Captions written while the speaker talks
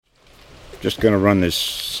Just going to run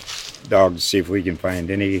this dog to see if we can find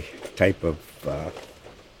any type of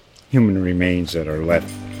human remains that are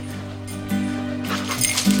left.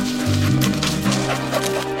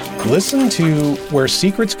 Listen to Where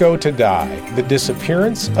Secrets Go to Die, The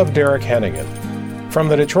Disappearance of Derek Hennigan. From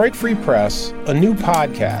the Detroit Free Press, a new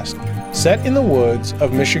podcast set in the woods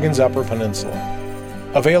of Michigan's Upper Peninsula.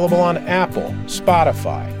 Available on Apple,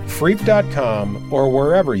 Spotify, Freep.com, or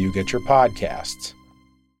wherever you get your podcasts.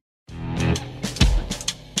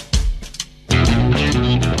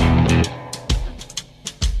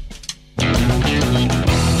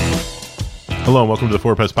 Hello and welcome to the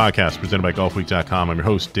Four Press Podcast presented by GolfWeek.com. I'm your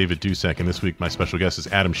host, David Dusek, and this week my special guest is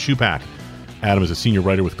Adam Schupak. Adam is a senior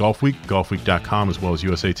writer with GolfWeek, GolfWeek.com, as well as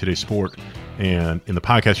USA Today Sport. And in the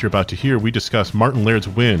podcast you're about to hear, we discuss Martin Laird's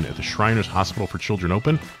win at the Shriners Hospital for Children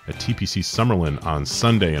Open at TPC Summerlin on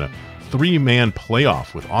Sunday in a three-man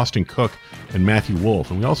playoff with Austin Cook and Matthew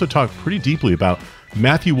Wolff. And we also talk pretty deeply about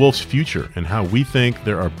Matthew Wolff's future and how we think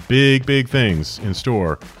there are big, big things in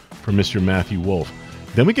store for Mr. Matthew Wolff.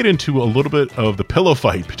 Then we get into a little bit of the pillow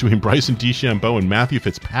fight between Bryson DeChambeau and Matthew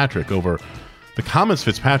Fitzpatrick over the comments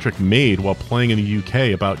Fitzpatrick made while playing in the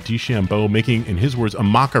UK about DeChambeau making, in his words, a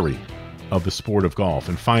mockery of the sport of golf.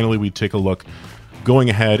 And finally, we take a look going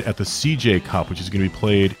ahead at the CJ Cup, which is going to be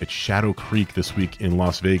played at Shadow Creek this week in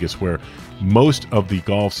Las Vegas, where most of the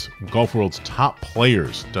golf world's top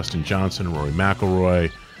players, Dustin Johnson, Rory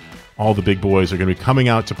McIlroy, all the big boys, are going to be coming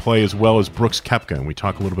out to play, as well as Brooks Koepka. And we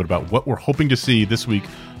talk a little bit about what we're hoping to see this week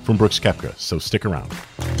from Brooks Koepka. So stick around.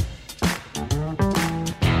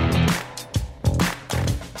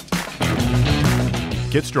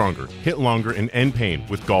 Get stronger, hit longer, and end pain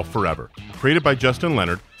with Golf Forever. Created by Justin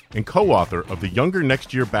Leonard and co-author of the Younger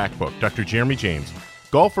Next Year Back book, Dr. Jeremy James,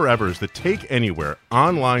 Golf Forever is the Take Anywhere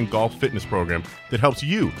online golf fitness program that helps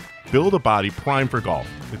you build a body primed for golf.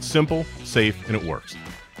 It's simple, safe, and it works.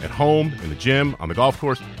 At home, in the gym, on the golf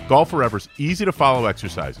course, Golf Forever's easy-to-follow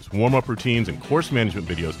exercises, warm-up routines, and course management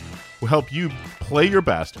videos will help you play your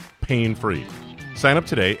best pain-free. Sign up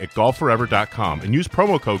today at golfforever.com and use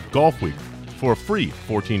promo code GOLFWEEK for a free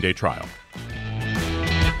 14-day trial.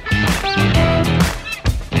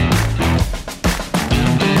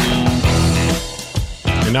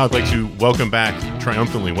 And now I'd like to welcome back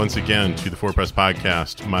triumphantly once again to the Four Press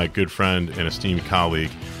Podcast my good friend and esteemed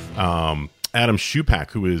colleague, Adam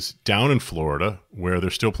Schupak, who is down in Florida, where they're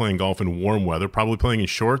still playing golf in warm weather, probably playing in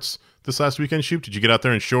shorts this last weekend. Shoop, did you get out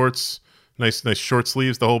there in shorts? Nice short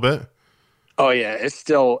sleeves, the whole bit? Oh yeah, it's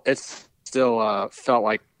still felt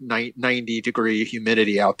like 90-degree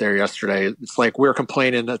humidity out there yesterday. It's like we're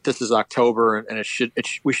complaining that this is October and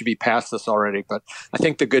we should be past this already. But I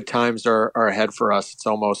think the good times are ahead for us. It's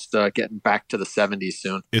almost getting back to the 70s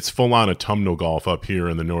soon. It's full on autumnal golf up here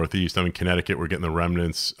in the Northeast. I'm in Connecticut. We're getting the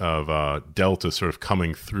remnants of Delta sort of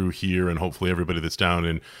coming through here, and hopefully everybody that's down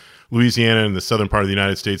in Louisiana and the southern part of the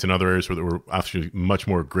United States and other areas where we're actually much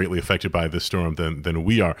more greatly affected by this storm than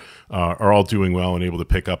we are all doing well and able to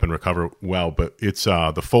pick up and recover well. But it's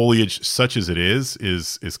the foliage, such as it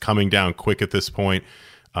is coming down quick at this point.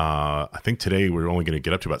 I think today we're only going to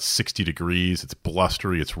get up to about 60 degrees. It's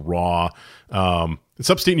blustery. It's raw. It's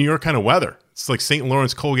upstate New York kind of weather. It's like St.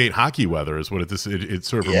 Lawrence Colgate hockey weather is what it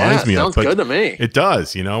sort of reminds me of. Sounds good to me. It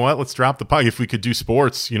does. You know what? Let's drop the puck. If we could do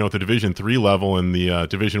sports, at the Division III level and the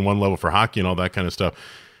Division I level for hockey and all that kind of stuff.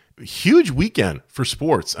 Huge weekend for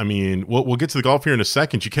sports. I mean, we'll get to the golf here in a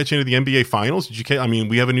second. Did you catch any of the NBA finals?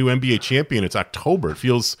 We have a new NBA champion. It's October. It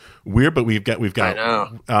feels weird, but we've got. I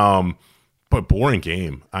know. But boring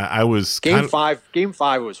game. I was Game five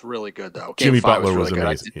was really good though. Jimmy Butler was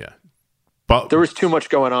amazing. Yeah. But there was too much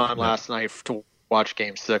going on last night to watch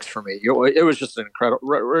Game 6 for me. It was just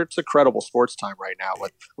it's incredible sports time right now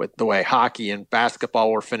with the way hockey and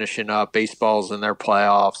basketball were finishing up, baseball's in their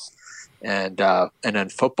playoffs, and then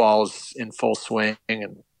football's in full swing,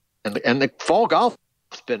 and the fall golf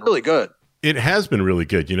has been really good. It has been really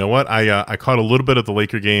good. You know what? I caught a little bit of the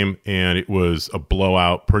Laker game, and it was a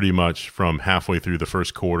blowout pretty much from halfway through the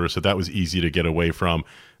first quarter, so that was easy to get away from.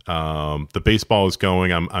 The baseball is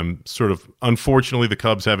going. I'm sort of, unfortunately, the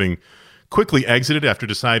Cubs having quickly exited after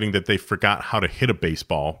deciding that they forgot how to hit a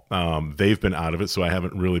baseball. They've been out of it, so I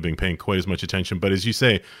haven't really been paying quite as much attention. But as you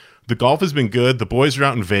say, the golf has been good. The boys are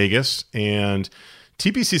out in Vegas, and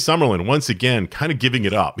TPC Summerlin, once again, kind of giving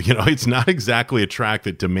it up. It's not exactly a track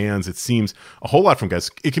that demands, it seems, a whole lot from guys.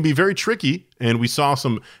 It can be very tricky, and we saw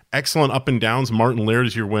some excellent up and downs. Martin Laird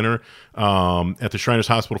is your winner at the Shriners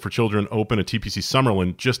Hospital for Children Open at TPC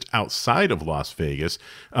Summerlin, just outside of Las Vegas.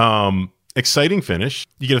 Exciting finish.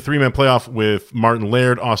 You get a three-man playoff with Martin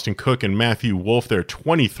Laird, Austin Cook, and Matthew Wolff there,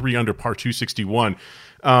 23 under par 261.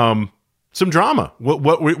 some drama.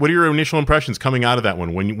 What are your initial impressions coming out of that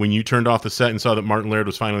one when you turned off the set and saw that Martin Laird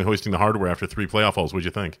was finally hoisting the hardware after 3 playoff holes? What'd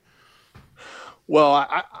you think? Well,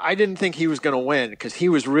 I didn't think he was going to win because he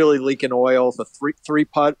was really leaking oil. The three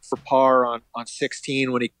putt for par on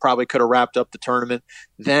 16 when he probably could have wrapped up the tournament.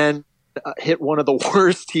 Then hit one of the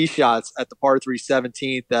worst tee shots at the par 3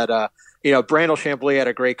 17th that Brandel Chambly had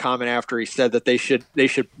a great comment after. He said that they should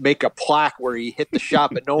make a plaque where he hit the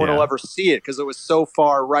shot, but no one will ever see it because it was so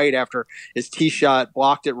far right after his tee shot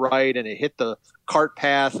blocked it right and it hit the cart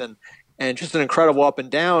path and just an incredible up and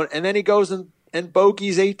down. And then he goes and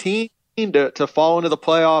bogeys 18 to fall into the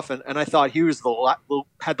playoff, and I thought he was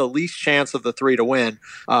had the least chance of the 3 to win.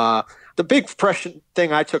 The big impression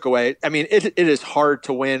thing I took away, I mean, it is hard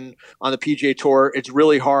to win on the PGA Tour. It's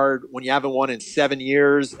really hard when you haven't won in 7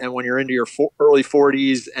 years and when you're into your early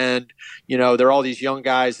 40s, and there are all these young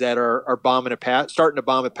guys that are starting to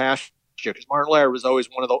bomb it past. Because Martin Laird was always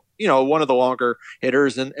one of the longer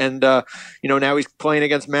hitters, and now he's playing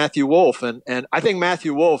against Matthew Wolff, and I think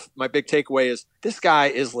Matthew Wolff. My big takeaway is this guy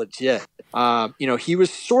is legit. He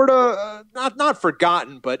was sort of not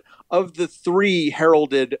forgotten, but of the 3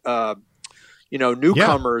 heralded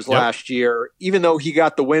newcomers last year, even though he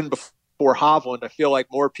got the win before Hovland, I feel like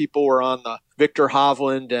more people were on the Victor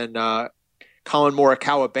Hovland and Colin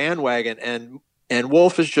Morikawa bandwagon, and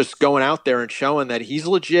Wolff is just going out there and showing that he's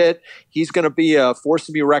legit. He's going to be a force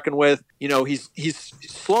to be reckoned with. He's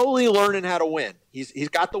slowly learning how to win. He's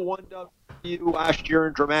got the 1 W last year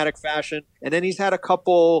in dramatic fashion, and then he's had a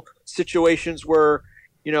couple situations where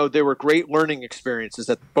there were great learning experiences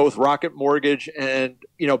at both Rocket Mortgage and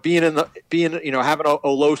having a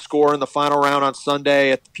low score in the final round on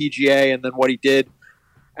Sunday at the PGA, and then what he did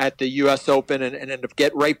at the U.S. Open and end up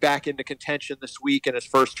get right back into contention this week in his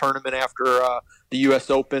first tournament after the U.S.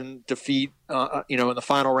 Open defeat, in the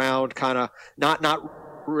final round, kind of not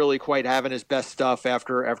really quite having his best stuff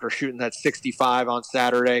after shooting that 65 on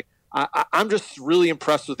Saturday. I'm just really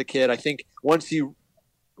impressed with the kid. I think once he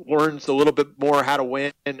learns a little bit more how to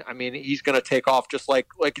win, I mean, he's going to take off just like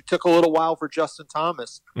it took a little while for Justin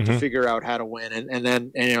Thomas to figure out how to win. And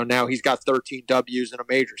then now he's got 13 W's in a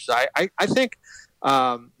major. So I think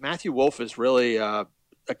Matthew Wolff is really a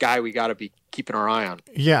guy we got to be keeping our eye on.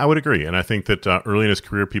 Yeah, I would agree. And I think that early in his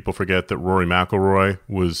career, people forget that Rory McIlroy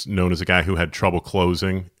was known as a guy who had trouble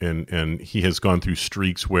closing, and he has gone through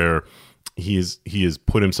streaks where he has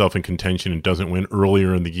put himself in contention and doesn't win.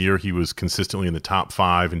 Earlier in the year, he was consistently in the top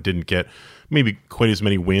 5 and didn't get maybe quite as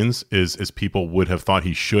many wins as people would have thought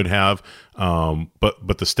he should have.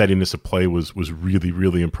 But the steadiness of play was really,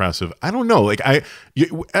 really impressive. I don't know. I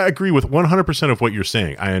agree with 100% of what you're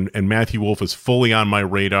saying. And Matthew Wolff is fully on my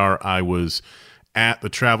radar. I was at the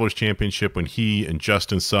Travelers Championship when he and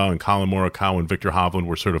Justin Suh and Colin Morikawa and Victor Hovland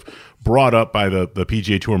were sort of brought up by the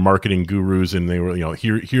PGA Tour marketing gurus, and they were,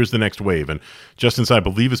 here's the next wave. And Justin Suh, I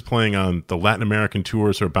believe, is playing on the Latin American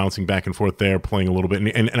tour, sort of bouncing back and forth there, playing a little bit,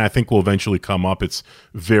 and I think will eventually come up. It's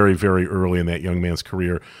very, very early in that young man's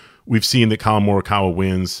career. We've seen that Colin Morikawa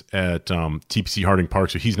wins at TPC Harding Park,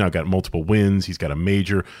 so he's now got multiple wins. He's got a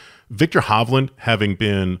major. Victor Hovland, having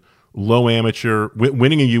been low amateur,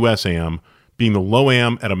 winning a U.S. Am, being the low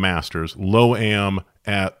am at a Masters, low am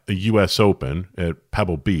at a U.S. Open at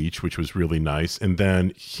Pebble Beach, which was really nice, and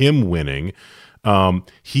then him winning,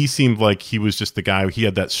 he seemed like he was just the guy. He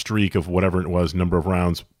had that streak of whatever it was, number of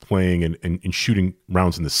rounds playing and shooting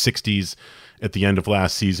rounds in the 60s at the end of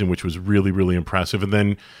last season, which was really, really impressive. And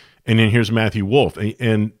then here's Matthew Wolff.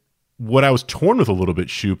 And what I was torn with a little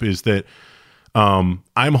bit, Shoop, is that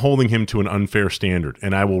I'm holding him to an unfair standard,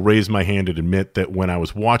 and I will raise my hand and admit that when I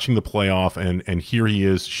was watching the playoff and here he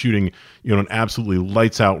is shooting, an absolutely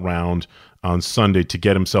lights out round on Sunday to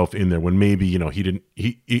get himself in there when maybe,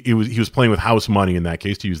 he was playing with house money in that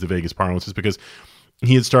case, to use the Vegas parlance, because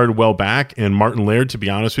he had started well back, and Martin Laird, to be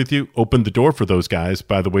honest with you, opened the door for those guys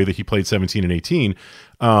by the way that he played 17 and 18.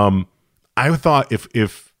 I thought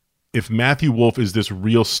if Matthew Wolff is this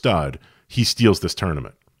real stud, he steals this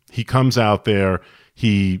tournament. He comes out there,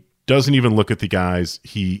 he doesn't even look at the guys,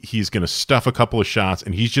 he's going to stuff a couple of shots,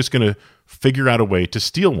 and he's just going to figure out a way to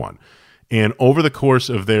steal one. And over the course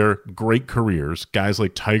of their great careers, guys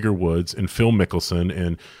like Tiger Woods and Phil Mickelson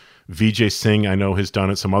and Vijay Singh, I know, has done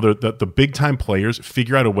it. Some other, the big-time players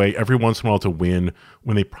figure out a way every once in a while to win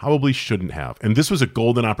when they probably shouldn't have. And this was a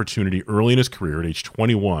golden opportunity early in his career at age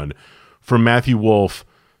 21 for Matthew Wolff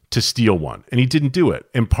to steal one, and he didn't do it.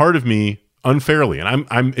 And part of me, unfairly, and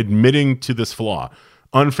I'm admitting to this flaw,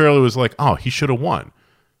 unfairly was like, oh, he should have won.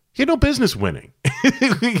 He had no business winning.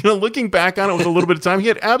 Looking back on it with a little bit of time, he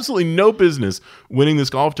had absolutely no business winning this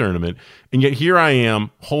golf tournament. And yet here I am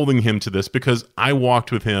holding him to this because I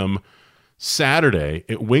walked with him Saturday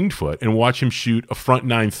at Winged Foot and watch him shoot a front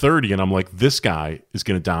 930, and I'm like, this guy is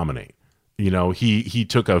going to dominate. He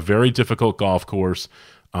took a very difficult golf course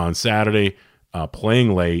on Saturday,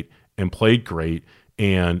 playing late, and played great.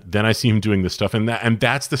 And then I see him doing this stuff, and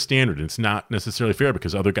that's the standard. It's not necessarily fair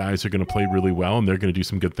because other guys are going to play really well, and they're going to do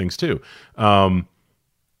some good things too. I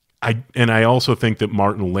also think that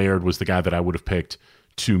Martin Laird was the guy that I would have picked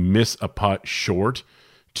to miss a putt short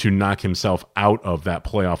to knock himself out of that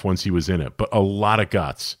playoff once he was in it. But a lot of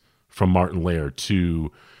guts from Martin Laird to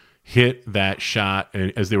hit that shot.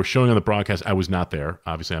 And as they were showing on the broadcast, I was not there.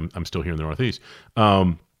 Obviously, I'm still here in the Northeast.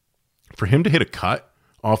 For him to hit a cut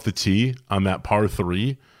off the tee on that par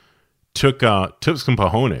 3 took some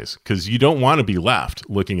cojones, because you don't want to be left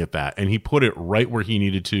looking at that. And he put it right where he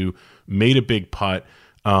needed to, made a big putt.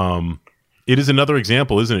 It is another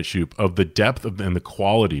example, isn't it, Shoop, of the depth and the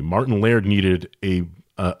quality. Martin Laird needed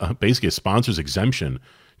basically a sponsor's exemption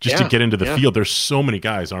just to get into the field. There's so many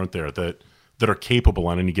guys, aren't there, that are capable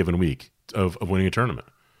on any given week of winning a tournament.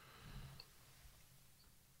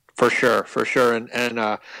 For sure. And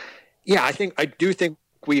I do think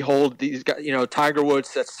we hold these guys, Tiger Woods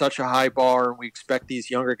sets such a high bar, and we expect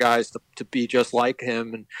these younger guys to be just like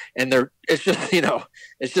him. And it's just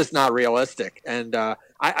not realistic. And I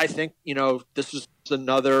think, this is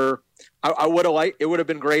another, I would have liked, it would have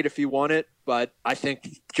been great if he won it, but I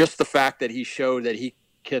think just the fact that he showed that he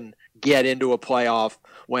can get into a playoff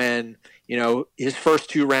when, his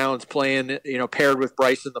first 2 rounds playing, paired with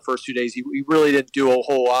Bryson the first 2 days, he really didn't do a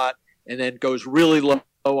whole lot, and then goes really low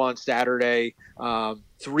on Saturday.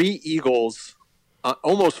 3 eagles,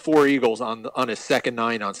 almost 4 eagles on his second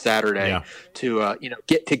 9 on Saturday to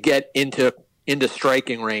get into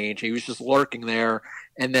striking range. He was just lurking there,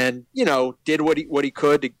 and then did what he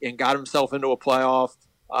could and got himself into a playoff.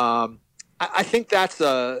 I think that's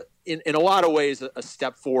in a lot of ways a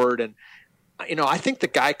step forward, and I think the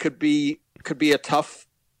guy could be a tough.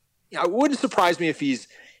 It wouldn't surprise me if he's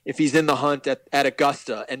in the hunt at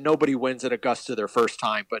Augusta, and nobody wins at Augusta their first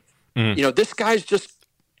time. But this guy's just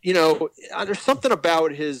there's something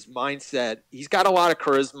about his mindset. He's got a lot of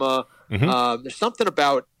charisma. There's something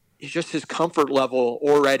about just his comfort level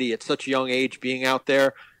already at such a young age being out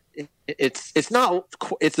there. It's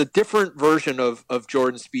a different version of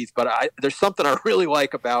Jordan Spieth, but there's something I really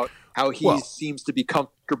like about how he seems to be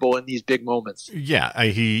comfortable in these big moments. Yeah,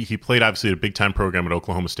 he played obviously at a big time program at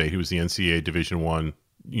Oklahoma State. He was the NCAA Division I,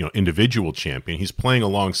 individual champion. He's playing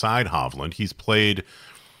alongside Hovland. He's played,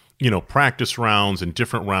 practice rounds and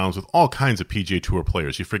different rounds with all kinds of PGA Tour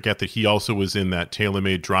players. You forget that he also was in that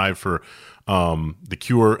TaylorMade Drive for the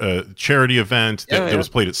Cure charity event that was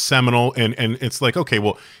played at Seminole. And it's like, okay,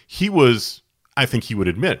 well, he was, I think he would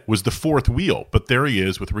admit, was the 4th wheel. But there he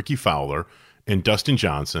is with Ricky Fowler and Dustin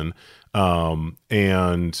Johnson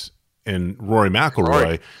and Rory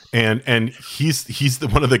McIlroy. And he's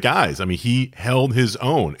one of the guys. I mean, he held his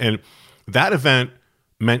own. And that event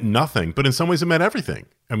meant nothing, but in some ways it meant everything.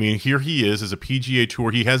 I mean, here he is as a PGA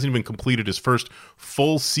Tour. He hasn't even completed his first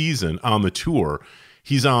full season on the tour.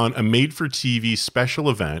 He's on a made-for-TV special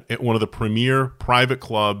event at one of the premier private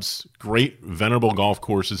clubs, great venerable golf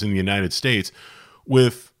courses in the United States,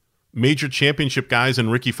 with major championship guys and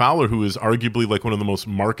Ricky Fowler, who is arguably like one of the most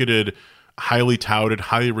marketed, highly touted,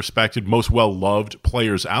 highly respected, most well-loved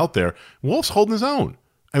players out there. Wolff's holding his own.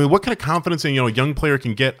 I mean, what kind of confidence a young player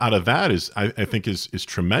can get out of that is, I think, is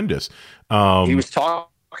tremendous. He was talking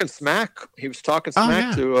smack. He was talking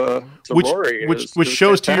smack to Rory, which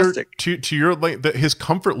shows to your his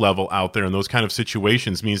comfort level out there in those kind of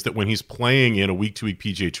situations means that when he's playing in a week-to-week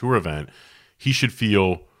PGA Tour event, he should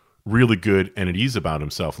feel really good and at ease about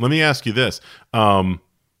himself. Let me ask you this. Colin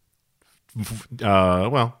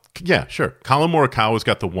Morikawa's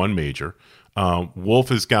got the 1 major. Wolff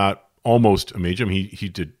has got almost a major. I mean, he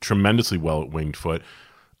did tremendously well at Winged Foot.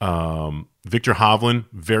 Victor Hovland,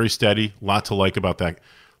 very steady. Lot to like about that.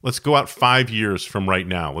 Let's go out 5 years from right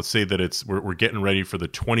now. Let's say that we're getting ready for the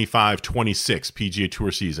 25-26 PGA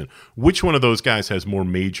Tour season. Which one of those guys has more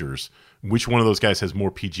majors? Which one of those guys has more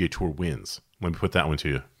PGA Tour wins? Let me put that one to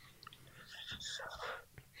you.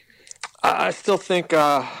 I still think,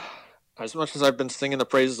 as much as I've been singing the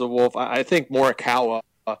praises of Wolff, I think Morikawa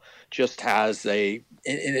just has in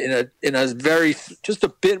a very, just a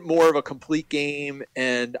bit more of a complete game,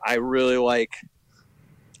 and I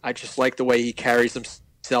just like the way he carries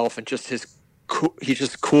himself and just he's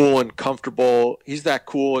just cool and comfortable. He's that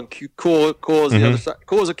cool and cool as the other side,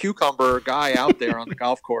 cool as a cucumber guy out there on the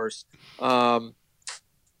golf course.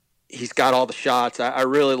 He's got all the shots. I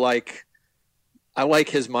really like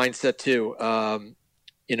his mindset too.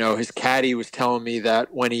 His caddy was telling me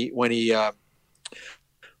that when he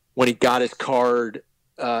when he got his card,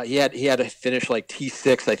 he had to finish like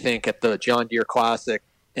T6, I think, at the John Deere Classic,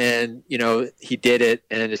 and he did it,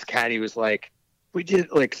 and his caddy was like, we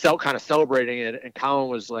did like kind of celebrating it, and Colin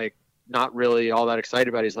was like not really all that excited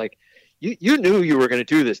about it. He's like, you knew you were going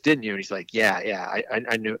to do this, didn't you? And he's like, yeah,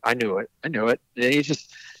 I knew it. And he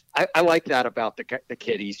just, I like that about the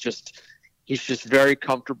kid. He's just very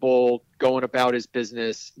comfortable going about his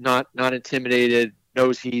business, not intimidated,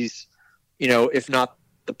 knows he's, if not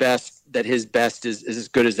the best, that his best is as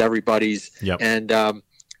good as everybody's. Yep. And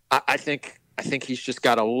I think he's just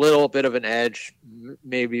got a little bit of an edge,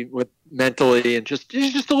 maybe with mentally, and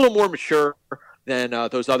he's just a little more mature than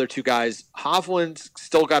those other two guys. Hovland's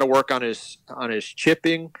still got to work on his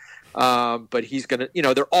chipping, but he's gonna.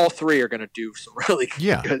 They're all three are gonna do some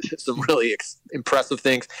really impressive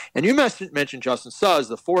things. And you mentioned Justin Suh,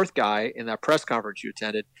 the fourth guy in that press conference you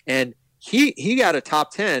attended, and he got a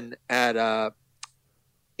top 10 at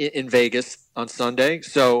in Vegas on Sunday,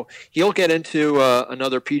 so he'll get into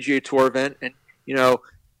another PGA Tour event, and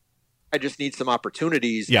I just need some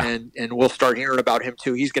opportunities, and we'll start hearing about him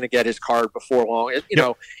too. He's going to get his card before long.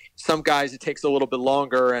 Some guys it takes a little bit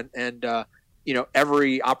longer, and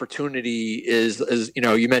every opportunity is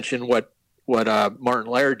you mentioned what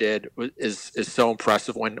Martin Laird did is so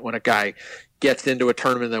impressive when a guy gets into a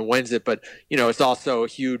tournament and then wins it. But it's also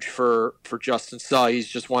huge for Justin Suh. He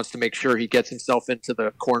just wants to make sure he gets himself into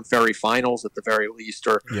the Korn Ferry finals at the very least,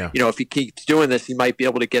 or if he keeps doing this, he might be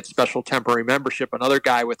able to get special temporary membership. Another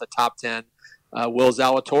guy with a top 10, Will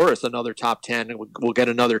Zalatoris, another top 10, will get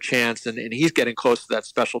another chance, and he's getting close to that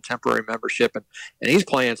special temporary membership, and he's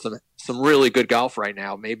playing some really good golf right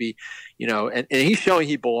now. Maybe and he's showing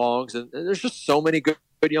he belongs, and there's just so many good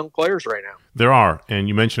young players right now. There are, and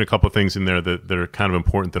you mentioned a couple of things in there that are kind of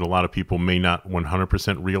important that a lot of people may not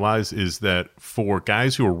 100% realize, is that for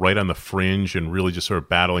guys who are right on the fringe and really just sort of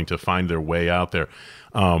battling to find their way out there,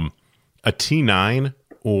 a T9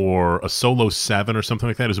 or a solo 7 or something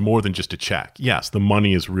like that is more than just a check. Yes, the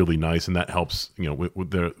money is really nice, and that helps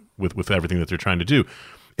with everything that they're trying to do.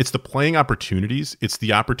 It's the playing opportunities. It's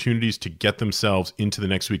the opportunities to get themselves into the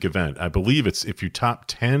next week event. I believe it's if you top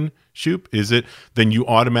 10, Shoop, is it? Then you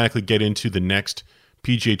automatically get into the next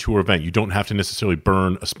PGA Tour event. You don't have to necessarily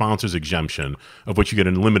burn a sponsor's exemption, of which you get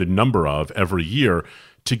a limited number of every year,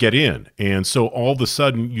 to get in. And so all of a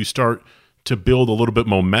sudden you start to build a little bit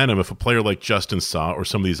momentum. If a player like Justin Suh or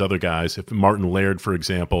some of these other guys, if Martin Laird, for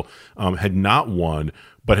example, had not won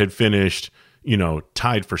but had finished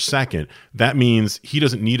tied for second, that means he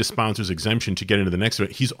doesn't need a sponsor's exemption to get into the next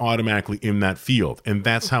event. He's automatically in that field. And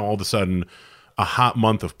that's how all of a sudden a hot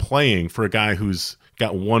month of playing for a guy who's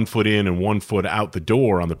got 1 foot in and 1 foot out the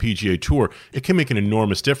door on the PGA Tour, it can make an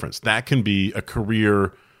enormous difference. That can be a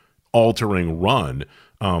career altering run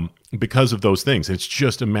because of those things. It's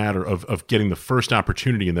just a matter of getting the first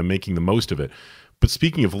opportunity and then making the most of it. But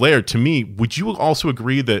speaking of Laird, to me, would you also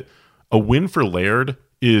agree that a win for Laird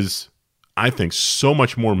is, I think, so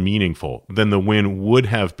much more meaningful than the win would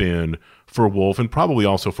have been for Wolff, and probably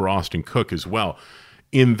also for Austin Cook as well,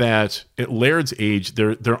 in that at Laird's age,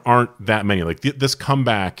 there aren't that many. Like this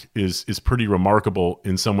comeback is pretty remarkable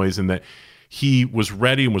in some ways, in that he was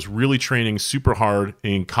ready and was really training super hard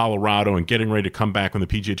in Colorado and getting ready to come back when the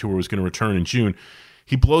PGA Tour was going to return in June.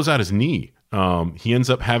 He blows out his knee. He ends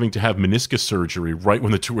up having to have meniscus surgery right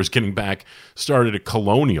when the tour is getting back started at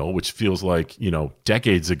Colonial, which feels like,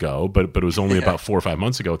 decades ago, but it was only about 4 or 5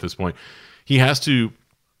 months ago at this point. He has to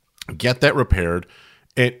get that repaired.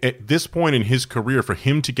 At this point in his career, for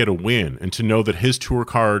him to get a win and to know that his tour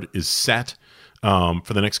card is set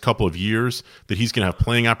for the next couple of years, that he's going to have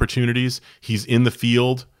playing opportunities, he's in the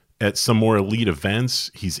field at some more elite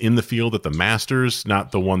events. He's in the field at the Masters,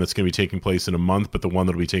 not the one that's going to be taking place in a month, but the one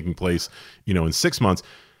that will be taking place, in 6 months.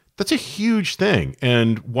 That's a huge thing.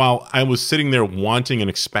 And while I was sitting there wanting and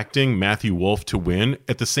expecting Matthew Wolff to win,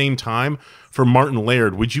 at the same time, for Martin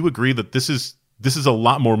Laird, would you agree that this is a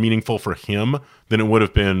lot more meaningful for him than it would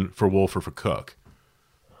have been for Wolff or for Cook?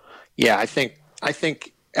 Yeah, I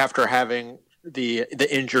think after having the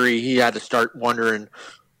injury, he had to start wondering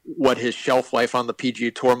what his shelf life on the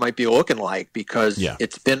PGA Tour might be looking like, because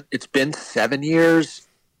it's been 7 years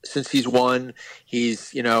since he's won.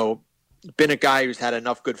 He's been a guy who's had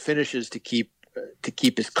enough good finishes to keep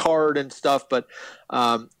his card and stuff, but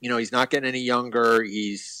he's not getting any younger.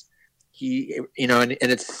 He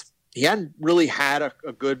hadn't really had a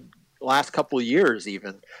good last couple of years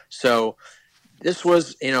even. So this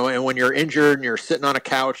was, and when you're injured and you're sitting on a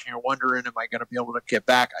couch and you're wondering, am I going to be able to get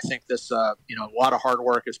back? I think this, a lot of hard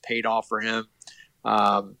work has paid off for him.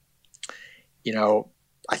 I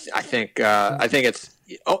think it's,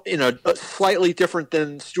 slightly different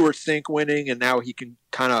than Stuart Sink winning, and now he can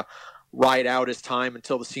kind of ride out his time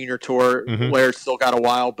until the senior tour. Laird's still got a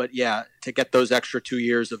while, but yeah, to get those extra 2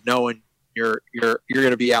 years of knowing you're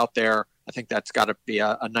going to be out there, I think that's got to be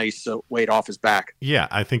a nice weight off his back. Yeah,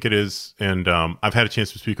 I think it is. And I've had a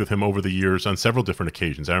chance to speak with him over the years on several different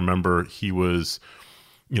occasions. I remember he was,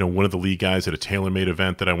 one of the lead guys at a TaylorMade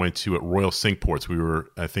event that I went to at Royal Cinque Ports. We were,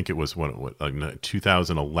 I think it was like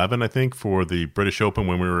 2011, I think, for the British Open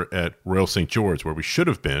when we were at Royal St. George, where we should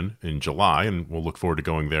have been in July, and we'll look forward to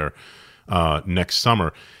going there next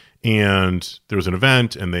summer. And there was an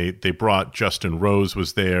event, and they brought Justin Rose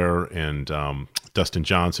was there, and Dustin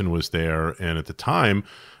Johnson was there. And at the time,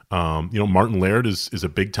 Martin Laird is a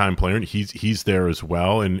big time player, and he's there as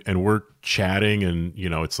well. And we're chatting, and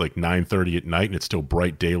it's like 9:30 at night, and it's still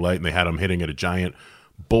bright daylight, and they had him hitting at a giant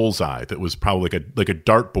bullseye that was probably like a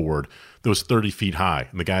dartboard that was 30 feet high,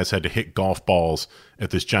 and the guys had to hit golf balls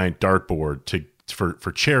at this giant dartboard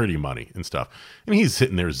for charity money and stuff. And he's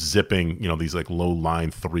sitting there zipping, these like low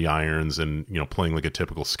line 3-irons and, playing like a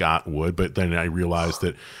typical Scott would. But then I realized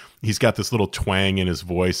that he's got this little twang in his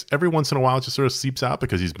voice. Every once in a while it just sort of seeps out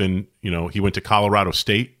because he's been, he went to Colorado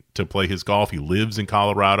State to play his golf. He lives in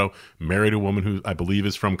Colorado, married a woman who I believe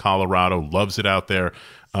is from Colorado, loves it out there.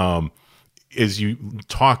 As you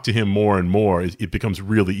talk to him more and more, it becomes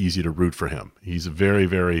really easy to root for him. He's a very,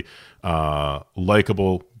 very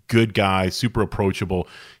likable, good guy, super approachable.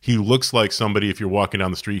 He looks like somebody, if you're walking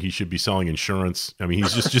down the street, he should be selling insurance. I mean,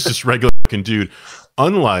 he's just this regular looking dude.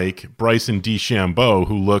 Unlike Bryson DeChambeau,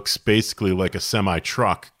 who looks basically like a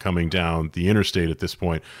semi-truck coming down the interstate at this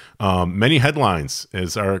point. Many headlines,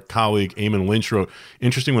 as our colleague Eamon Lynch wrote.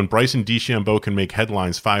 Interesting, when Bryson DeChambeau can make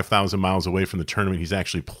headlines 5,000 miles away from the tournament he's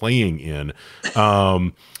actually playing in.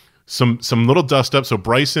 Some little dust up. So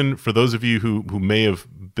Bryson, for those of you who may have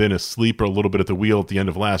been asleep or a little bit at the wheel at the end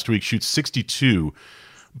of last week, shoots 62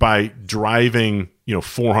 by driving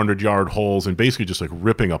 400-yard holes and basically just like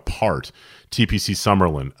ripping apart TPC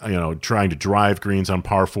Summerlin, trying to drive greens on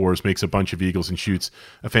par fours, makes a bunch of eagles and shoots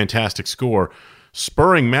a fantastic score,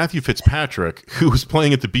 spurring Matthew Fitzpatrick, who was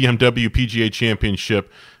playing at the BMW PGA Championship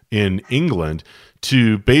in England,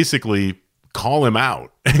 to basically call him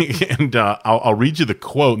out. And I'll read you the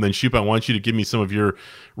quote, and then Shoop, I want you to give me some of your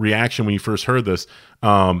reaction when you first heard this.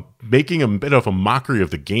 Making a bit of a mockery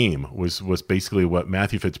of the game was basically what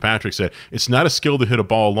Matthew Fitzpatrick said. It's not a skill to hit a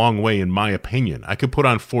ball a long way, in my opinion. I could put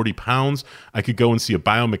on 40 pounds. I could go and see a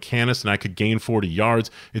biomechanist, and I could gain 40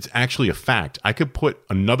 yards. It's actually a fact. I could put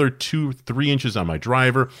another 2-3 inches on my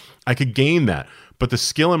driver. I could gain that. But the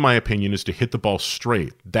skill, in my opinion, is to hit the ball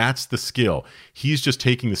straight. That's the skill. He's just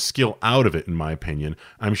taking the skill out of it, in my opinion.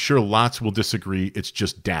 I'm sure lots will disagree. It's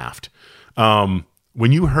just daft.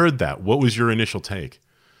 When you heard that, what was your initial take?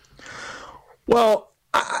 Well,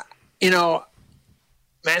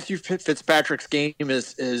 Matthew Fitzpatrick's game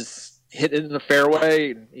is hit in the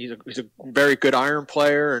fairway. He's a very good iron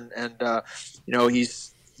player, and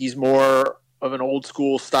he's more of an old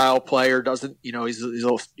school style player. He doesn't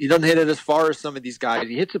hit it as far as some of these guys.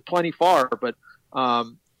 He hits it plenty far, but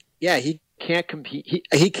he can't compete.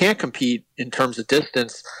 He can't compete in terms of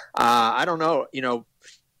distance. I don't know.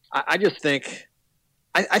 I just think.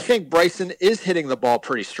 I think Bryson is hitting the ball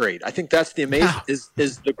pretty straight. I think that's the amazing is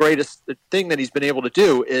the greatest thing that he's been able to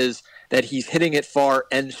do is that he's hitting it far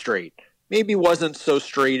and straight. Maybe wasn't so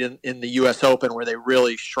straight in the U.S. Open where they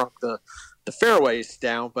really shrunk the fairways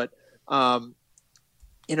down, but I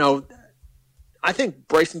think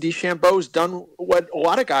Bryson DeChambeau's done what a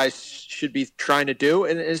lot of guys should be trying to do,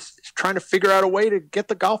 and is trying to figure out a way to get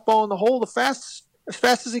the golf ball in the hole as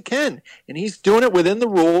fast as he can, and he's doing it within the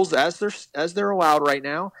rules as they're allowed right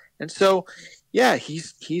now. And so, yeah,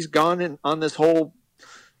 he's gone on this whole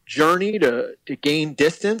journey to gain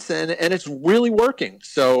distance, and it's really working.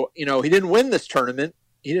 So he didn't win this tournament.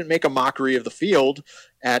 He didn't make a mockery of the field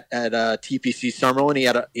at TPC Summerlin.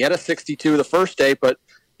 He had a 62 the first day, but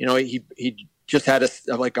he just had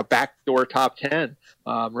a backdoor top 10.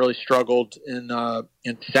 Really struggled in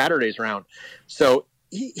Saturday's round. So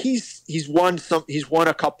he's won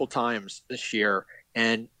a couple times this year,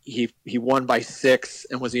 and he won by 6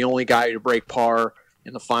 and was the only guy to break par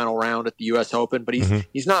in the final round at the U.S. Open. But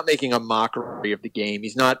he's not making a mockery of the game.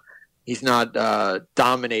 He's not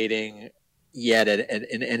dominating yet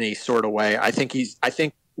in any sort of way. I think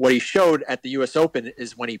what he showed at the U.S. Open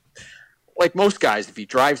is when he, like most guys, if he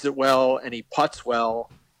drives it well and he putts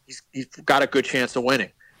well, he's got a good chance of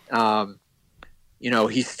winning.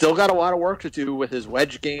 He's still got a lot of work to do with his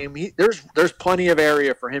wedge game. There's plenty of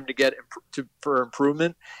area for him to get for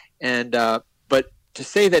improvement, and but to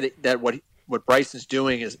say that what Bryson's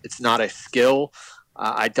doing is it's not a skill,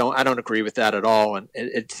 I don't agree with that at all. And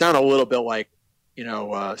it sounded a little bit like,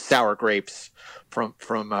 sour grapes from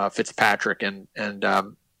Fitzpatrick. And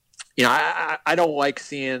I don't like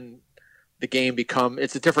seeing the game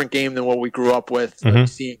it's a different game than what we grew up with. Mm-hmm.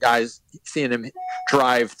 Seeing him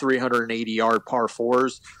drive 380-yard par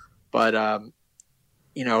fours, but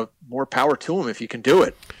more power to him if you can do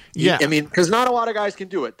it. Yeah, I mean, because not a lot of guys can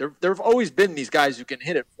do it. There've always been these guys who can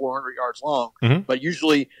hit it 400 yards long, mm-hmm. but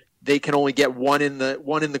usually they can only get one in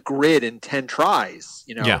the grid in 10 tries.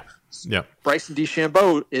 Yeah. Bryson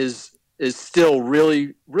DeChambeau is still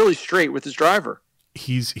really, really straight with his driver.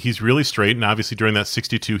 He's really straight, and obviously during that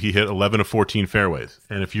 62, he hit 11 of 14 fairways.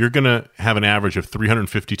 And if you're going to have an average of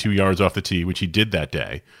 352 yards off the tee, which he did that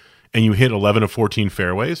day, and you hit 11 of 14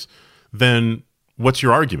 fairways, then what's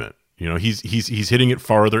your argument? He's hitting it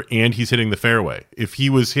farther, and he's hitting the fairway. If he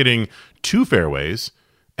was hitting 2 fairways,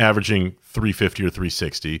 averaging 350 or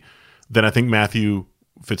 360, then I think Matthew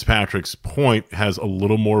Fitzpatrick's point has a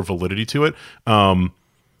little more validity to it.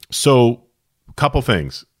 So, a couple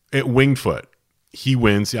things. At Winged Foot, he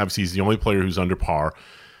wins. Obviously, he's the only player who's under par.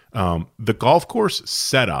 The golf course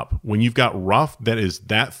setup, when you've got rough that is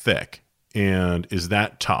that thick and is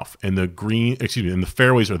that tough, and and the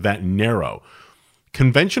fairways are that narrow,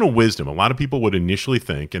 conventional wisdom, a lot of people would initially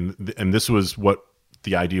think, and this was what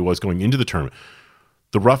the idea was going into the tournament,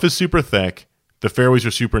 the rough is super thick, the fairways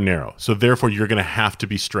are super narrow, so therefore you're going to have to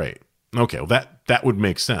be straight. Okay, well that would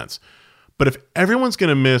make sense. But if everyone's going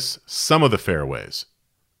to miss some of the fairways,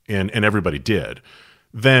 and everybody did,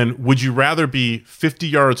 then would you rather be 50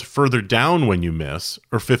 yards further down when you miss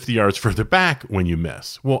or 50 yards further back when you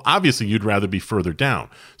miss? Well, obviously you'd rather be further down.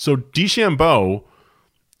 So DeChambeau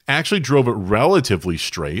actually drove it relatively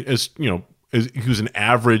straight, as he was an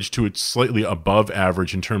average to a slightly above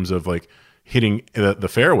average in terms of like hitting the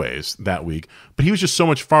fairways that week, but he was just so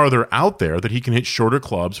much farther out there that he can hit shorter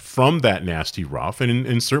clubs from that nasty rough, and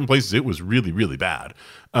in certain places it was really, really bad.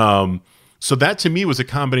 So that to me was a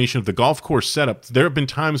combination of the golf course setup. There have been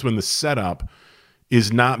times when the setup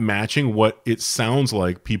is not matching what it sounds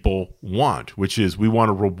like people want, which is we want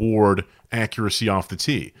to reward accuracy off the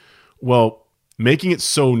tee. Well, making it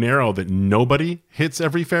so narrow that nobody hits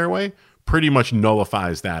every fairway pretty much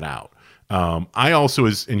nullifies that out. I also,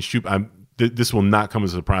 this will not come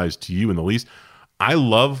as a surprise to you in the least, I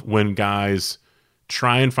love when guys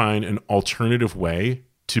try and find an alternative way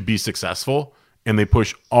to be successful, and they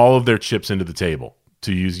push all of their chips into the table,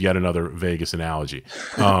 to use yet another Vegas analogy,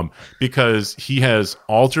 because he has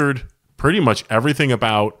altered pretty much everything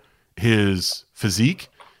about his physique.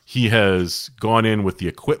 He has gone in with the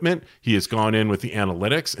equipment. He has gone in with the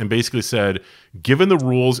analytics and basically said, given the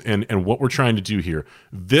rules and what we're trying to do here,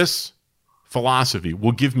 this philosophy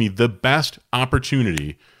will give me the best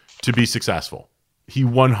opportunity to be successful. He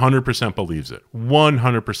 100% believes it.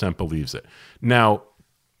 100% believes it. Now,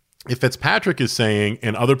 if Fitzpatrick is saying,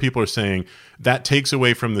 and other people are saying, that takes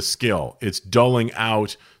away from the skill, it's dulling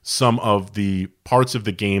out some of the parts of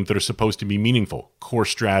the game that are supposed to be meaningful, core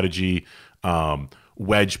strategy,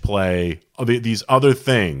 wedge play, these other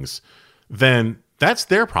things, then that's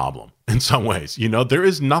their problem in some ways. There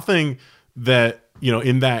is nothing that,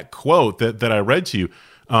 in that quote that I read to you,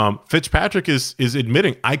 Fitzpatrick is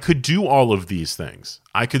admitting, I could do all of these things.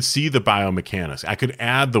 I could see the biomechanics. I could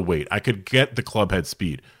add the weight. I could get the club head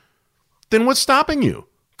speed. Then what's stopping you?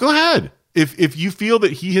 Go ahead. If you feel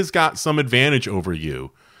that he has got some advantage over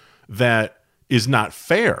you that is not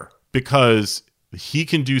fair because he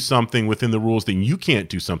can do something within the rules that you can't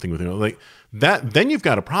do something within, like that, then you've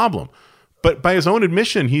got a problem. But by his own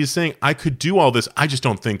admission, he's saying, I could do all this. I just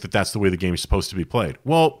don't think that that's the way the game is supposed to be played.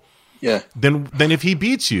 Well, yeah. Then if he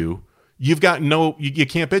beats you, you've got you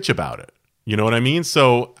can't bitch about it. You know what I mean?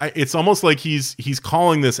 So it's almost like he's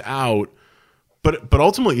calling this out, but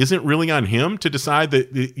ultimately isn't really on him to decide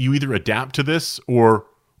that you either adapt to this or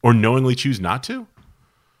knowingly choose not to.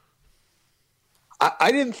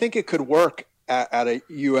 I didn't think it could work at a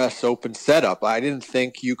U.S. Open setup. I didn't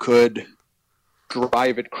think you could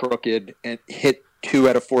drive it crooked and hit 2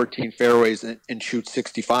 out of 14 fairways and shoot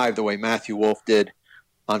 65 the way Matthew Wolff did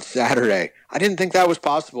on Saturday. I didn't think that was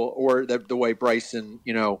possible, or the way Bryson,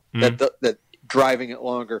 that driving it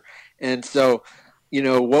longer. And so,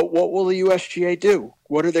 what will the USGA do?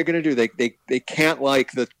 What are they going to do? They can't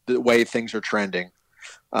like the way things are trending.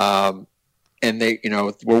 And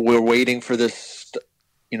we're waiting for this,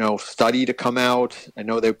 study to come out. I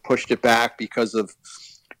know they pushed it back because of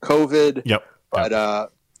COVID. Yep. But,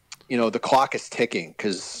 the clock is ticking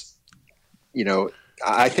because,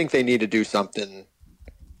 I think they need to do something.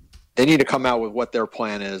 They need to come out with what their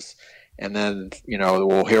plan is. and then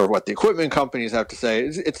we'll hear what the equipment companies have to say.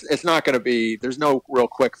 It's not going to be. There's no real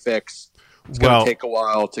quick fix. It's going to take a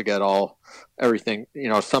while to get everything,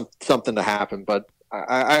 something to happen. But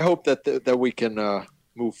I hope that we can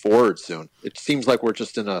move forward soon. It seems like they're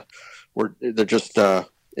just in a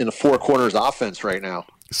four corners offense right now.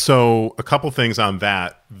 So a couple things on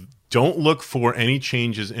that. Don't look for any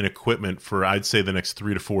changes in equipment for, I'd say, the next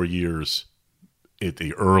 3 to 4 years at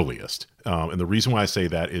the earliest. And the reason why I say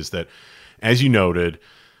that is that, as you noted,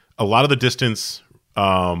 a lot of the distance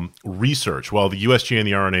research, while the USGA and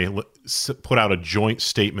the R&A put out a joint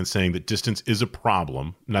statement saying that distance is a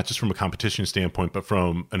problem, not just from a competition standpoint, but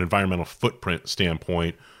from an environmental footprint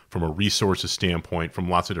standpoint, from a resources standpoint, from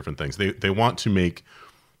lots of different things. They want to make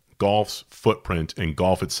golf's footprint and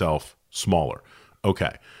golf itself smaller.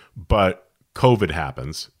 Okay. But COVID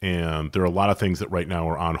happens, and there are a lot of things that right now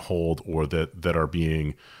are on hold or that are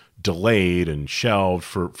being delayed and shelved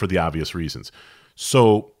for the obvious reasons.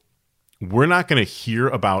 So we're not going to hear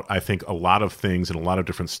about, I think, a lot of things and a lot of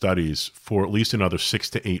different studies for at least another 6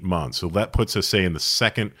 to 8 months. So that puts us, say, in the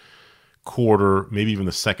second quarter, maybe even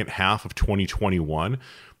the second half of 2021.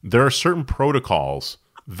 There are certain protocols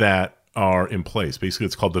that are in place. Basically,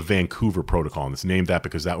 it's called the Vancouver Protocol, and it's named that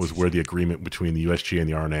because that was where the agreement between the USGA and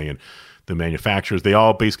the R&A and the manufacturers, they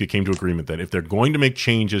all basically came to agreement that if they're going to make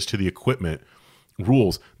changes to the equipment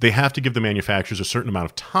rules, they have to give the manufacturers a certain amount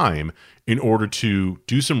of time in order to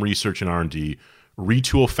do some research and R&D,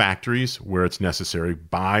 retool factories where it's necessary,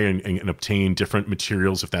 buy and obtain different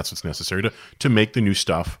materials if that's what's necessary to make the new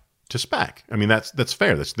stuff to spec. I mean, that's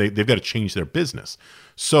fair. They've got to change their business.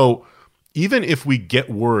 So even if we get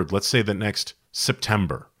word, let's say the next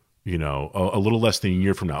September, a little less than a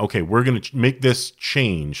year from now, okay, we're going to make this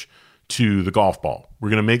change to the golf ball. We're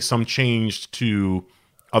going to make some change to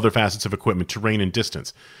other facets of equipment, terrain and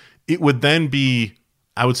distance. It would then be,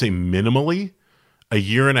 I would say, minimally a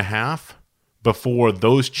year and a half before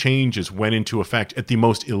those changes went into effect at the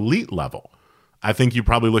most elite level. I think you're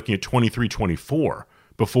probably looking at 23, 24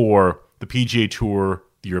 before the PGA Tour,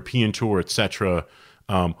 the European Tour, etc.,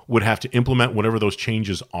 would have to implement whatever those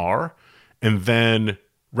changes are. And then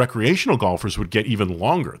recreational golfers would get even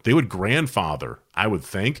longer. They would grandfather, I would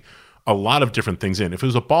think, a lot of different things in. If it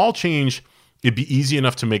was a ball change, it'd be easy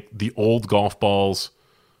enough to make the old golf balls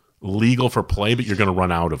legal for play, but you're going to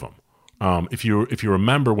run out of them. If you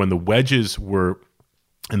remember when the wedges were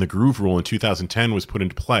in the groove rule in 2010 was put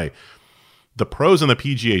into play, the pros on the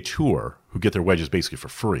PGA Tour, who get their wedges basically for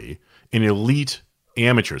free, and elite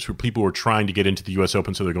amateurs, who people who are trying to get into the U.S.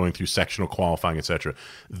 Open, so they're going through sectional qualifying, etc.,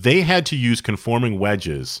 they had to use conforming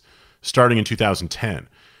wedges starting in 2010.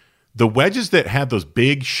 The wedges that had those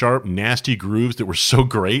big, sharp, nasty grooves that were so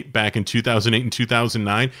great back in 2008 and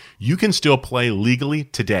 2009, you can still play legally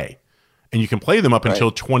today. And you can play them up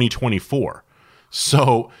until 2024.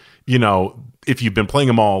 So, if you've been playing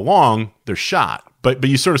them all along, they're shot. But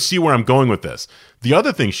you sort of see where I'm going with this. The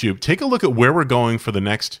other thing, Shoop, take a look at where we're going for the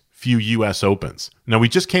next few U.S. Opens. Now, we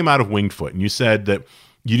just came out of Winged Foot, and you said that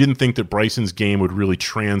you didn't think that Bryson's game would really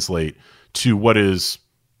translate to what is,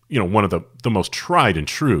 one of the most tried and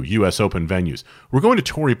true U.S. Open venues. We're going to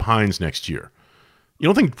Torrey Pines next year. You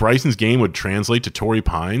don't think Bryson's game would translate to Torrey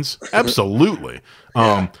Pines? Absolutely.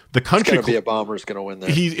 Yeah. The country it's going to be a bomber is going to win there.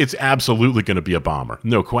 It's absolutely going to be a bomber.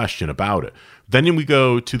 No question about it. Then we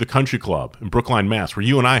go to the Country Club in Brookline, Mass., where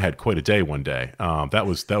you and I had quite a day one day. That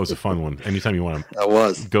was a fun one. Anytime you want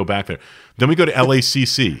to go back there. Then we go to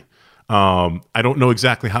LACC. I don't know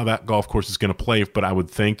exactly how that golf course is going to play, but I would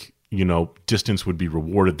think, distance would be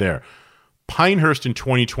rewarded there. Pinehurst in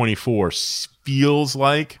 2024 feels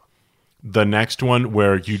like the next one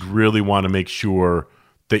where you'd really want to make sure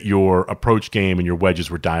that your approach game and your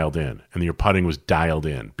wedges were dialed in and your putting was dialed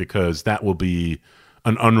in, because that will be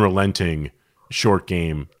an unrelenting short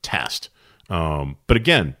game test. But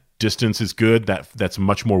again, distance is good. That's a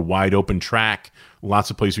much more wide open track.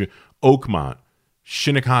 Lots of places. Oakmont,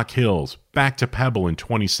 Shinnecock Hills, back to Pebble in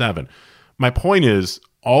 27. My point is,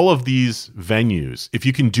 all of these venues, if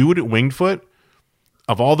you can do it at Winged Foot,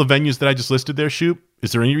 of all the venues that I just listed there, Shoop,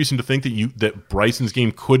 is there any reason to think that Bryson's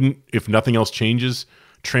game couldn't, if nothing else changes,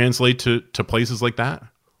 translate to places like that?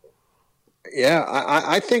 Yeah,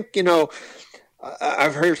 I think,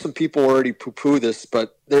 I've heard some people already poo-poo this,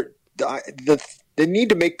 but they need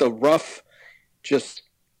to make the rough just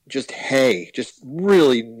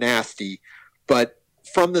really nasty, but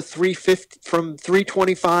from the 350, from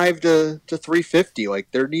 325 to 350,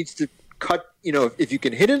 like there needs to cut, if you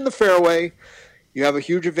can hit it in the fairway, you have a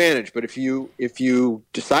huge advantage. But if you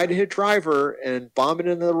decide to hit driver and bomb it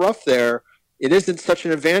into the rough there, it isn't such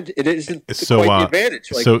an advantage. It isn't quite the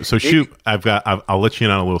advantage. Like, so shoot, I'll let you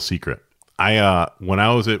in on a little secret. When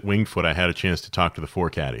I was at Winged Foot, I had a chance to talk to the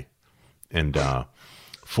Forecaddy, and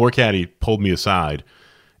Forecaddy pulled me aside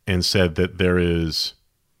and said that there is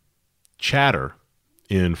chatter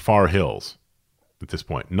in Far Hills at this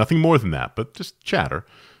point. Nothing more than that, but just chatter.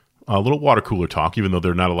 A little water cooler talk, even though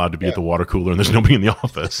they're not allowed to be at the water cooler and there's nobody in the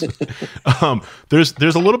office.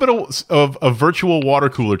 There's a little bit of a virtual water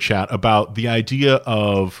cooler chat about the idea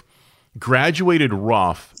of graduated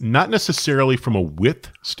rough, not necessarily from a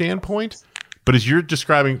width standpoint, but as you're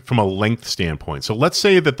describing from a length standpoint. So let's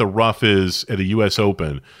say that the rough is at the U.S.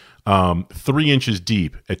 Open 3 inches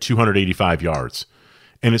deep at 285 yards,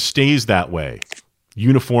 and it stays that way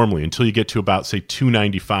uniformly until you get to about, say,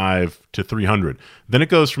 295 to 300. Then it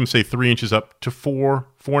goes from, say, 3 inches up to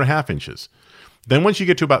 4.5 inches. Then once you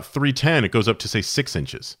get to about 310, it goes up to, say, 6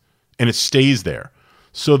 inches, and it stays there.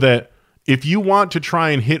 So that if you want to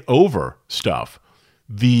try and hit over stuff,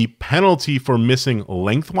 the penalty for missing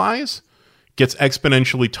lengthwise gets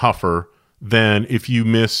exponentially tougher than if you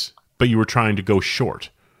miss, but you were trying to go short.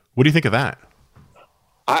 What do you think of that?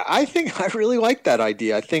 I think I really like that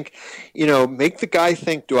idea. I think, make the guy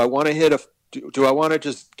think, do I want to hit do I want to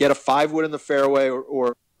just get a 5-wood in the fairway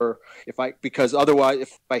or because otherwise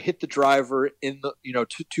if I hit the driver in the,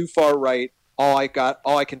 too far right, all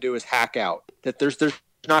I can do is hack out. That there's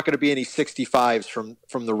not going to be any 65s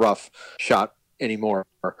from the rough shot anymore.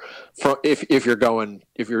 If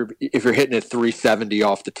you're hitting it 370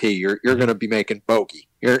 off the tee, you're going to be making bogey.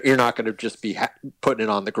 You're not going to just be putting it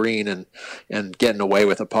on the green and getting away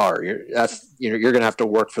with a par. You're going to have to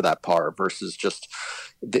work for that par versus just,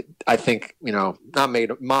 I think, not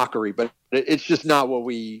made mockery, but it's just not what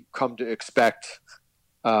we come to expect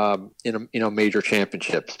in a major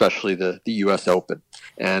championship, especially the U.S. Open.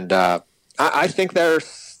 And I think that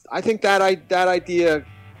idea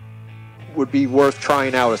would be worth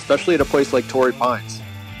trying out, especially at a place like Torrey Pines.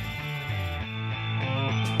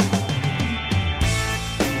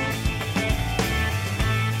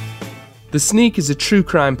 The Sneak is a true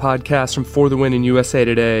crime podcast from For the Win and USA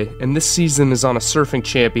Today, and this season is on a surfing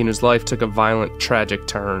champion whose life took a violent, tragic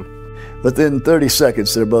turn. Within 30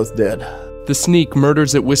 seconds, they're both dead. The Sneak,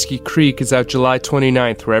 Murders at Whiskey Creek, is out July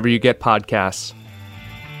 29th, wherever you get podcasts.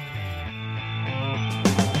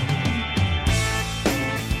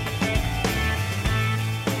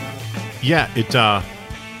 Yeah,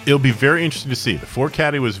 it'll be very interesting to see. The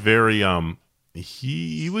Forecaddy was very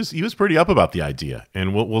he was pretty up about the idea,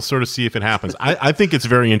 and we'll sort of see if it happens. I think it's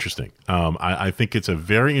very interesting. I think it's a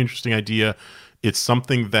very interesting idea. It's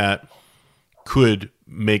something that could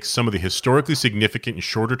make some of the historically significant and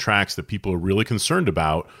shorter tracks that people are really concerned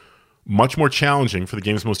about much more challenging for the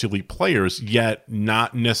game's most elite players, yet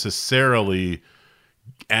not necessarily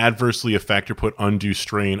adversely affect or put undue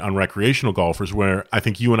strain on recreational golfers, where I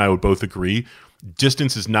think you and I would both agree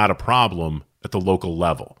distance is not a problem at the local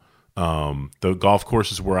level. The golf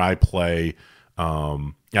courses where I play,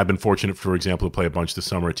 I've been fortunate, for example, to play a bunch this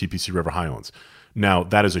summer at TPC River Highlands. Now,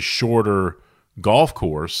 that is a shorter golf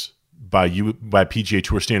course by PGA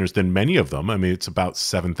Tour standards than many of them. I mean, it's about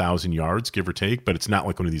 7,000 yards, give or take, but it's not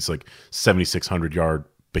like one of these like 7,600 yard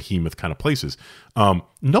behemoth kind of places.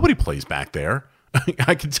 Nobody plays back there.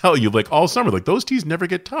 I can tell you, like all summer, like those tees never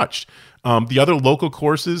get touched. The other local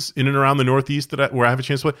courses in and around the Northeast where I have a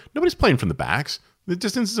chance to play, nobody's playing from the backs. The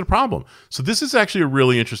distance is a problem. So this is actually a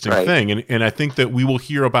really interesting thing. And I think that we will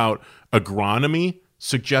hear about agronomy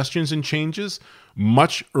suggestions and changes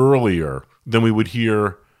much earlier than we would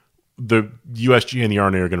hear the USGA and the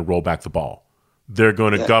R&A are going to roll back the ball. They're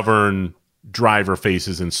going to govern driver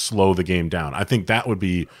faces and slow the game down. I think that would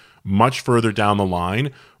be much further down the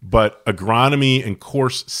line, but agronomy and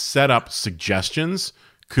course setup suggestions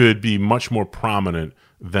could be much more prominent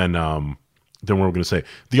than what we're going to say.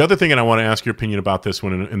 The other thing, and I want to ask your opinion about this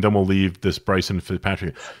one, and then we'll leave this Bryson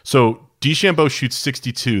Fitzpatrick. So DeChambeau shoots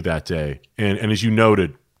 62 that day, and as you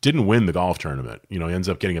noted, didn't win the golf tournament. He ends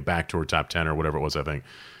up getting it back toward top 10 or whatever it was, I think.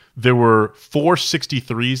 There were 4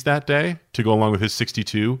 63s that day to go along with his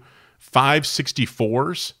 62, 5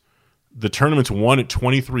 64s. The tournament's won at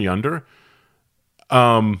 23 under.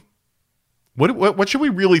 What should we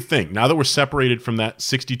really think now that we're separated from that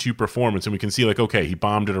 62 performance and we can see like, okay, he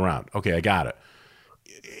bombed it around. Okay, I got it.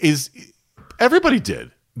 Everybody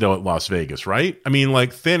did though at Las Vegas, right? I mean,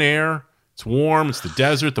 like thin air, it's warm, it's the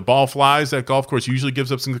desert, the ball flies. That golf course usually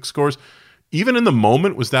gives up some scores. Even in the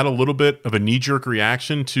moment, was that a little bit of a knee-jerk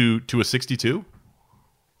reaction to a 62?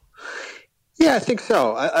 Yeah, I think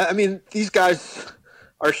so. I mean, these guys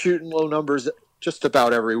are shooting low numbers just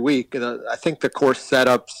about every week. And I think the course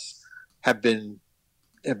setups have been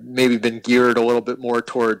have maybe been geared a little bit more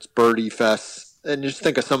towards birdie fests. And just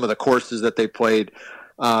think of some of the courses that they played.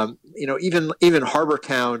 Even Harbor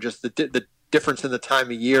Town, just the difference in the time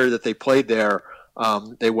of year that they played there,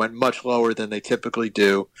 they went much lower than they typically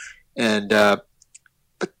do. And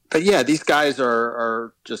but yeah, these guys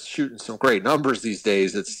are just shooting some great numbers these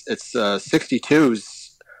days. It's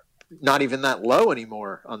 62's not even that low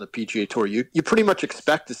anymore on the PGA Tour. You pretty much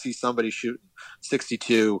expect to see somebody shooting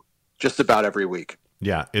 62 just about every week.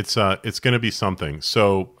 Yeah, it's going to be something.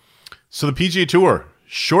 So the PGA Tour,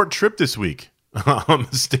 short trip this week.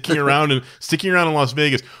 Sticking around in Las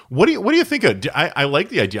Vegas. What do you think of? I like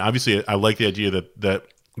the idea. Obviously, I like the idea that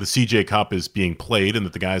the CJ Cup is being played and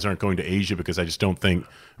that the guys aren't going to Asia, because I just don't think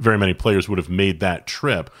very many players would have made that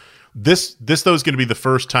trip. This though is going to be the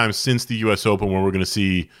first time since the U.S. Open where we're going to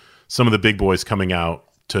see some of the big boys coming out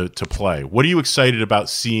to play. What are you excited about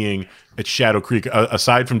seeing at Shadow Creek,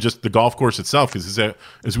 aside from just the golf course itself? Because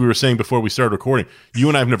as we were saying before we started recording, you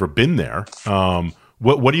and I have never been there.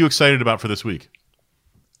 What are you excited about for this week?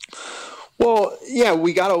 Well, yeah,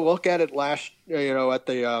 we got to look at it at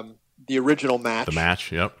the original match. The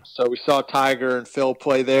match, yep. So we saw Tiger and Phil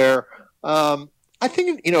play there. I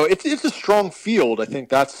think it's a strong field. I think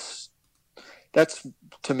that's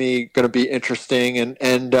to me going to be interesting, and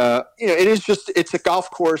it's a golf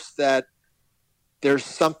course that there's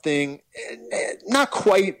something not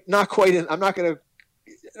quite. I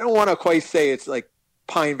don't want to quite say it's like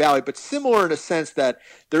Pine Valley, but similar in a sense that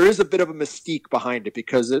there is a bit of a mystique behind it,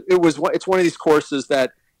 because it's one of these courses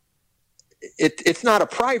that it's not a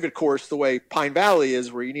private course the way Pine Valley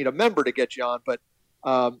is, where you need a member to get you on, but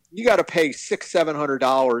you got to pay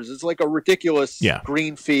 $600-700. It's like a ridiculous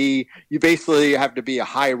green fee. You basically have to be a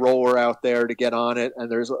high roller out there to get on it,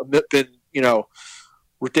 and there's been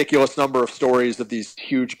ridiculous number of stories of these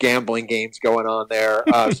huge gambling games going on there.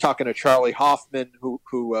 I was talking to Charlie Hoffman, who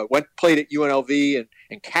played at UNLV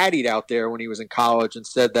and caddied out there when he was in college, and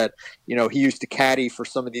said that he used to caddy for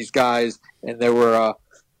some of these guys, and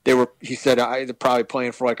he said they're probably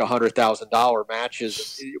playing for like $100,000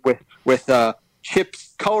 matches with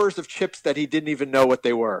chips, colors of chips that he didn't even know what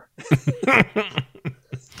they were.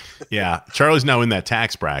 Yeah, Charlie's now in that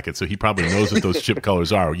tax bracket, so he probably knows what those chip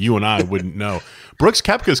colors are. You and I wouldn't know. Brooks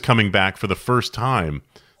Koepka's coming back for the first time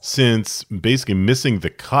since basically missing the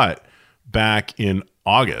cut back in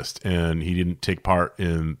August, and he didn't take part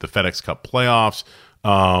in the FedEx Cup playoffs.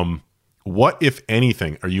 What, if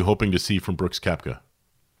anything, are you hoping to see from Brooks Koepka?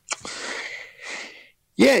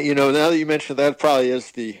 Yeah, now that you mentioned that, probably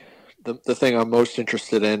is the thing I'm most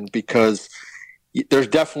interested in, because there's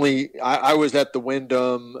definitely I was at the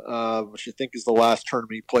Wyndham, which I think is the last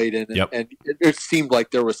tournament he played in, and it seemed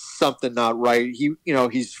like there was something not right.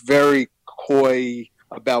 He's very coy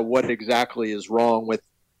about what exactly is wrong with.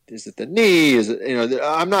 Is it the knee? Is it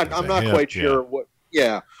I'm not quite sure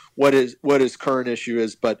what his current issue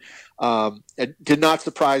is, but it did not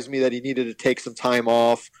surprise me that he needed to take some time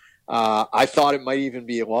off. I thought it might even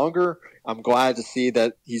be longer. I'm glad to see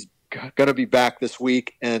that he's going to be back this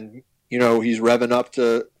week, and he's revving up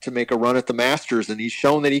to make a run at the Masters, and he's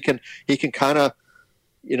shown that he can kind of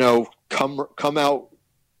come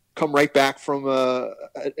right back from a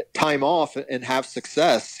time off and have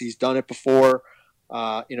success. He's done it before.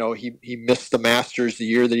 He missed the Masters the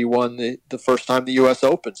year that he won the first time the U.S.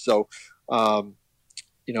 Open. So,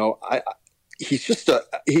 he's just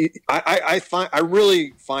I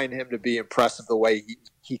really find him to be impressive, the way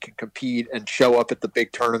he can compete and show up at the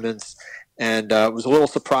big tournaments. And was a little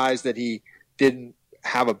surprised that he didn't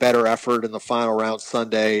have a better effort in the final round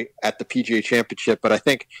Sunday at the PGA Championship. But I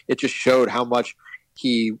think it just showed how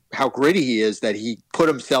gritty he is, that he put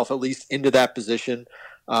himself at least into that position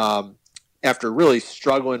after really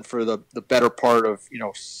struggling for the better part of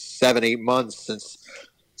 7-8 months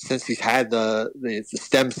since he's had the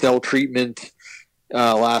stem cell treatment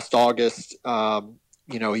last August.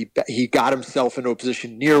 He got himself into a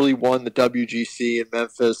position, nearly won the WGC in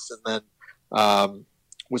Memphis, and then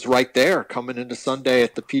was right there coming into Sunday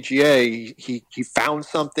at the PGA. He found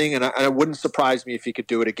something, and it wouldn't surprise me if he could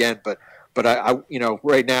do it again. But I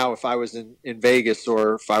right now, if I was in Vegas,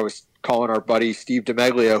 or if I was calling our buddy Steve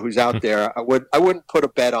DeMeglio, who's out there, I wouldn't put a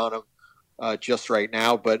bet on him just right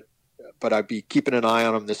now, but I'd be keeping an eye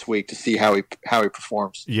on him this week to see how he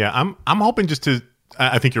performs. Yeah, I'm hoping just to.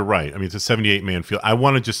 I think you're right. I mean, it's a 78-man field. I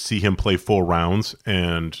want to just see him play full rounds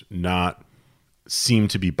and not seem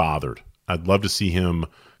to be bothered. I'd love to see him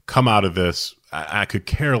come out of this. I could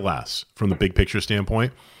care less from the big picture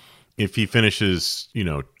standpoint if he finishes,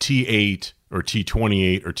 T8 or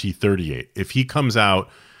T28 or T38. If he comes out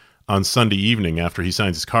on Sunday evening after he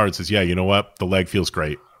signs his card and says, yeah, you know what? The leg feels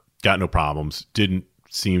great. Got no problems. Didn't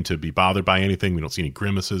seem to be bothered by anything. We don't see any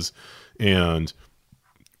grimaces. And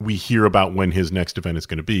we hear about when his next event is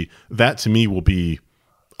going to be. That, to me, will be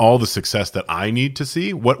all the success that I need to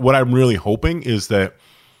see. What I'm really hoping is that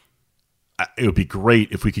it would be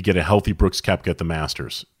great if we could get a healthy Brooks Koepka at the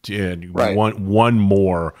Masters. And right. One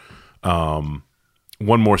more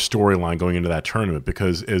storyline going into that tournament,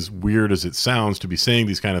 because as weird as it sounds to be saying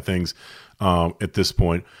these kind of things at this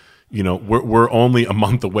point, you know, we're only a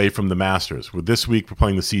month away from the Masters. This week we're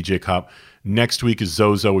playing the CJ Cup. Next week is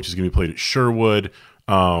Zozo, which is going to be played at Sherwood.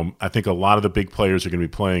 I think a lot of the big players are going to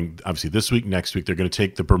be playing, obviously, this week, next week. They're going to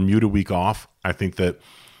take the Bermuda week off. I think that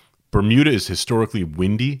Bermuda is historically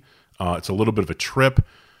windy. It's a little bit of a trip.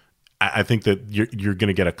 I think that you're going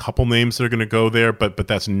to get a couple names that are going to go there, but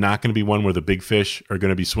that's not going to be one where the big fish are going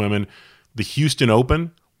to be swimming. The Houston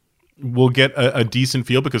Open will get a decent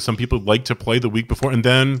feel because some people like to play the week before. And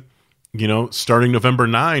then, you know, starting November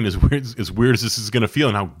 9, as weird as this is going to feel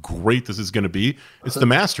and how great this is going to be, it's the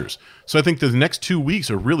Masters. So I think the next 2 weeks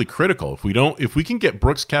are really critical. If we can get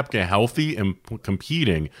Brooks Koepka healthy and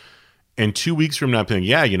competing, and 2 weeks from now saying,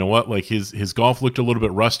 yeah, you know what, like his golf looked a little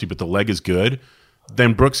bit rusty, but the leg is good,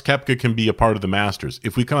 then Brooks Koepka can be a part of the Masters.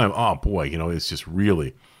 If we come out, oh boy, you know, it's just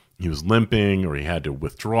really, he was limping or he had to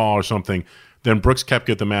withdraw or something, then Brooks Koepka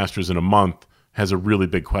at the Masters in a month has a really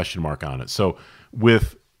big question mark on it. So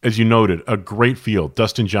with, as you noted, a great field: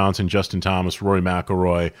 Dustin Johnson, Justin Thomas, Rory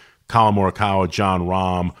McIlroy, Collin Morikawa, Jon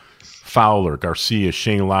Rahm, Fowler, Garcia,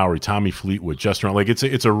 Shane Lowry, Tommy Fleetwood, Justin. Like it's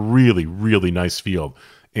a really, really nice field.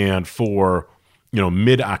 And for, you know,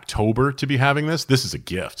 mid-October to be having this is a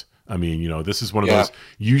gift. I mean, you know, this is one of those,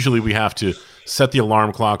 usually we have to set the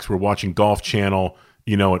alarm clocks. We're watching Golf Channel,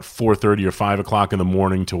 you know, at 4:30 or 5 o'clock in the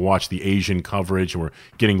morning to watch the Asian coverage, and we're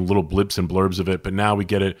getting little blips and blurbs of it. But now we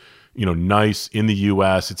get it, you know, nice in the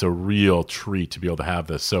U.S. It's a real treat to be able to have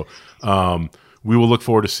this. So we will look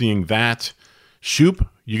forward to seeing that. Shoop,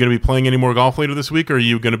 you going to be playing any more golf later this week, or are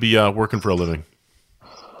you going to be working for a living?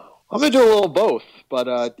 I'm going to do a little both,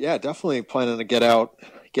 but yeah, definitely planning to get out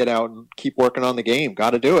and keep working on the game.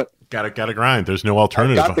 Got to do it. Got to grind. There's no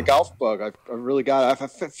alternative. I got the golf bug. I really got it. I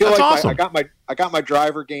feel That's like awesome. I got my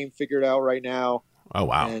driver game figured out right now. Oh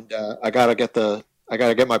wow! And I got to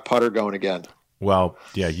get my putter going again. Well,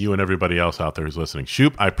 yeah, you and everybody else out there who's listening.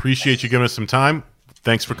 Shoop, I appreciate you giving us some time.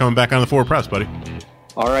 Thanks for coming back on the Forward Press, buddy.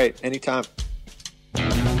 All right, anytime.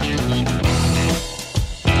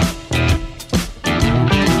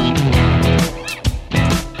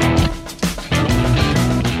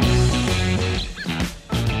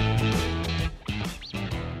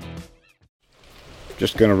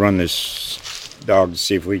 Just going to run this dog to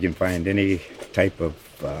see if we can find any type of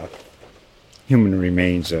human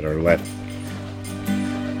remains that are left.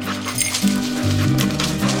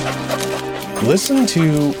 Listen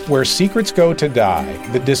to Where Secrets Go to Die,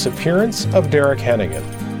 The Disappearance of Derek Hennigan.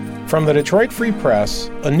 From the Detroit Free Press,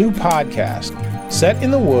 a new podcast set in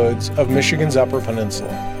the woods of Michigan's Upper Peninsula.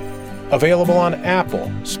 Available on Apple,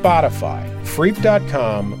 Spotify,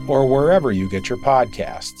 Freep.com, or wherever you get your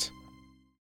podcasts.